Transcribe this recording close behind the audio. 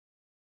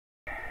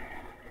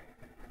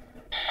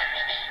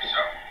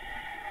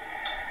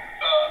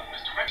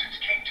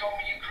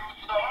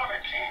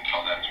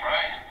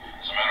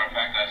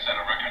set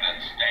a record that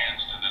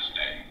stands to this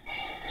day.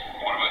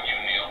 What about you,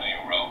 Neil? Do you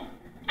row?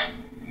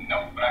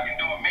 No, but I can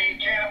do a mean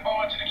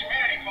cannonball into the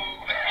community pool.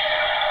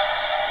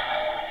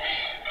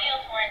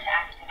 Neil's more into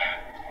acting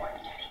than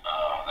sports.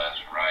 Oh,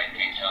 that's right.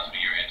 Kate tells me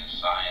you're into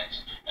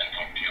science and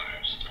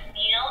computers.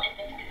 Neil is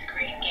into this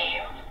great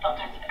game with all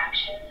kinds of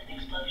actions and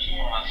explosions.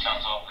 Well, that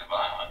sounds awfully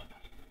violent.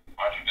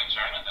 Aren't you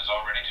concerned that there's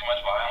already too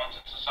much violence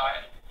in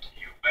society?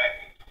 You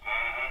bet.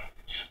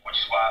 Which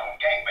is why I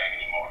don't gangbang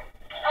anymore.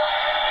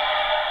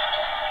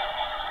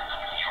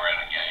 You were in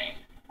a gang?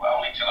 Well,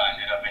 only till I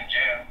ended up in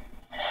jail.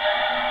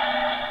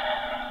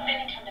 Then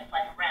he turned his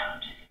life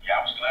around. Yeah,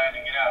 I was glad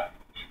to get out.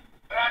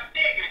 But I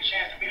did get a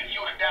chance to meet a few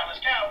of the Dallas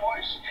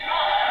Cowboys.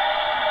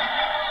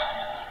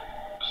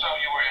 So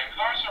you were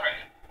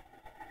incarcerated?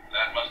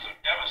 That must have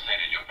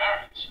devastated your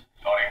parents.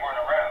 Oh, they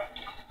weren't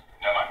around.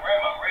 Now, my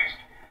grandma raised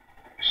me.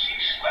 She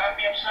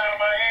slapped me upside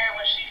my head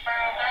when she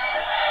found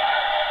out.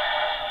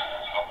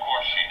 Of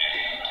course she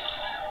did.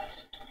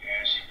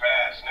 Yeah, she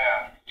passed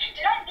now.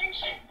 Did I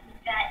mention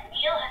that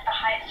Neil has the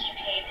highest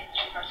GPA in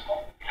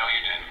Universal? No,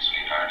 you didn't,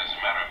 sweetheart. As a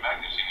matter of fact,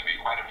 there seem to be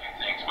quite a few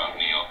things about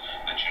Neil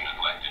that you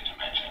neglected to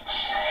mention.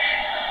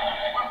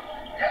 Well,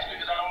 that's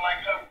because I don't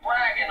like her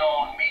bragging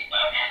on me.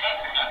 My.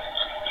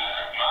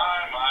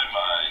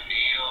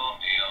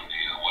 Neil.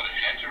 What an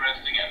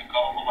interesting and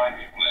colorful life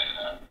you've led,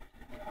 huh?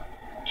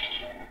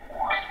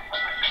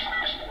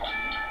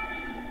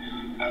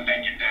 I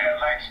think your dad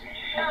likes me.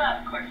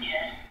 Of course he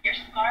does. You're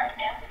smart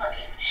and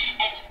funny.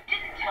 And you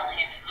didn't tell him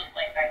you looked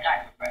like that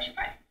guy from Fresh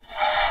Prince.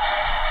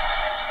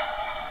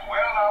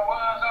 Well, I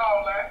was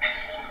all that.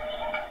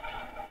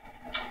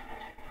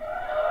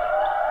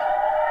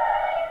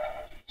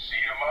 See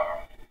you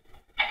tomorrow.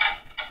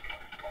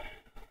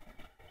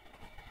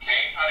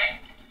 Kate, honey?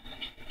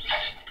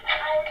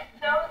 I'm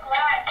so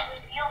glad you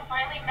and Neil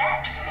finally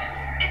met.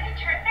 Isn't he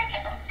terrific?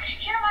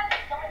 He reminds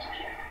me so much of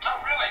you. Oh,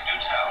 really? Do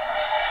tell.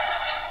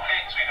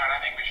 Kate, sweetheart, I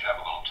think we should have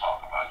a little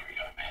talk about your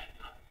young man.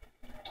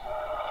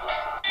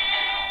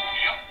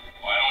 Neil,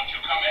 why don't you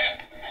come in?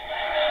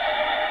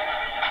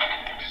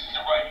 This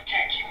isn't right. You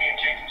can't keep me and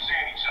Kate from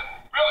seeing each other.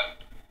 Really?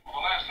 Well,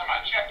 the last time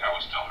I checked, I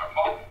was still her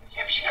father.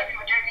 Yeah, but you never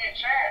even gave me a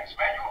chance,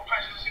 man. You were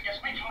prejudiced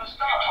against me from the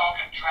start. You're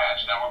talking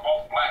trash. Now we're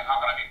both black. How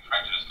can I be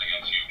prejudiced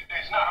against you?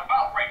 It's not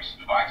about race,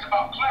 all right? It's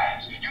about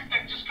class. You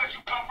think just because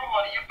you come from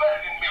money, you're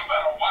better than me. You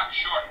better watch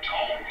your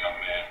tone, young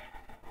man.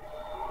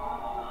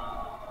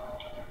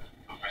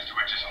 Look, Mr.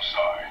 Richards, I'm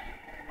sorry.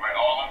 All right,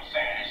 all I'm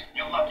saying is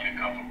you're lucky to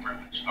come from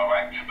privilege, all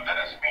right? But that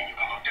doesn't mean you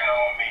can look down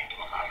on me.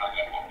 Look, I'm not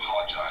going to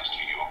apologize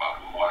to you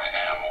about who I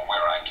am or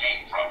where I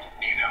came from.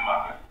 Neither am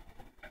I.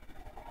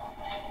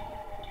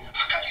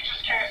 How come you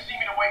just can't see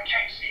me the way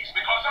Kate sees me?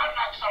 Because I'm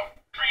not some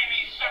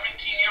dreamy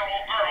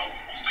 17-year-old girl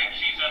who thinks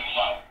she's in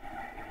love.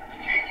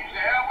 Can't use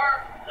the L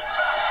word?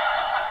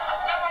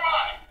 Never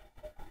mind.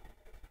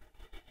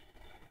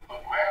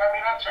 Look,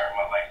 man, I turned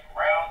my life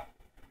around.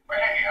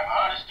 But hey, I'm an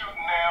honest student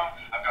now.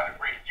 I've got a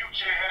great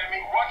future ahead of me.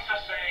 What's to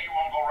say you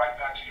won't go right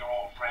back to your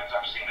old friends?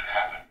 I've seen it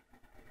happen.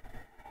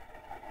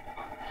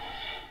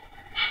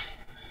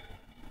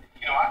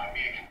 You know, I can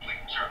be a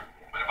complete jerk.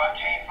 But if I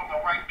came from the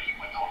right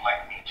people, you'll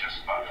like me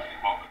just fine.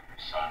 Look,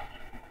 son,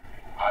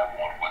 I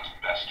want what's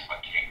best for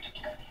Kate,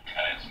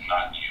 and it's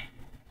not you.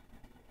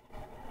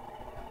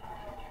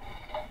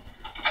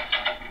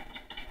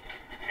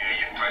 Yeah,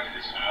 you're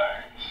prejudiced and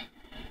liars.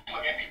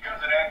 Look, and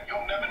because of that,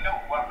 you'll never know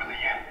who I really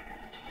am.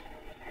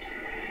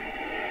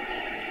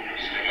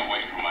 Stay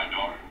away from my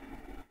daughter.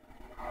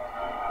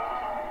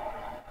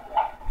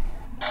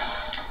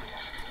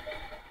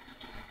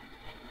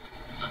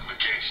 Look,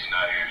 Kate, she's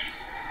not here.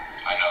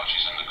 I know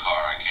she's in the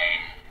car. I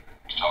came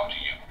to talk to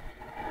you.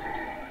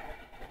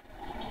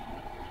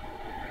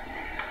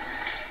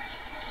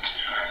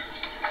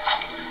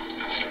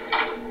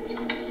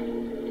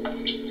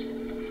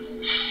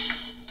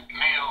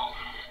 Neil,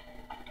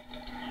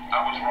 I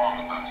was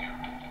wrong about you.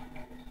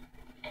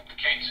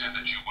 Kate said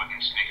that you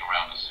wouldn't sneak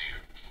around to see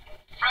her.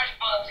 Fresh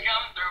buds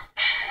coming through.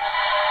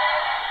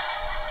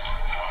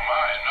 Oh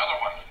my, another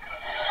one.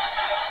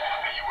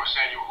 And you were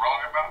saying you were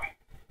wrong about me?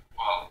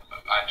 Well,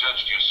 I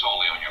judged you solely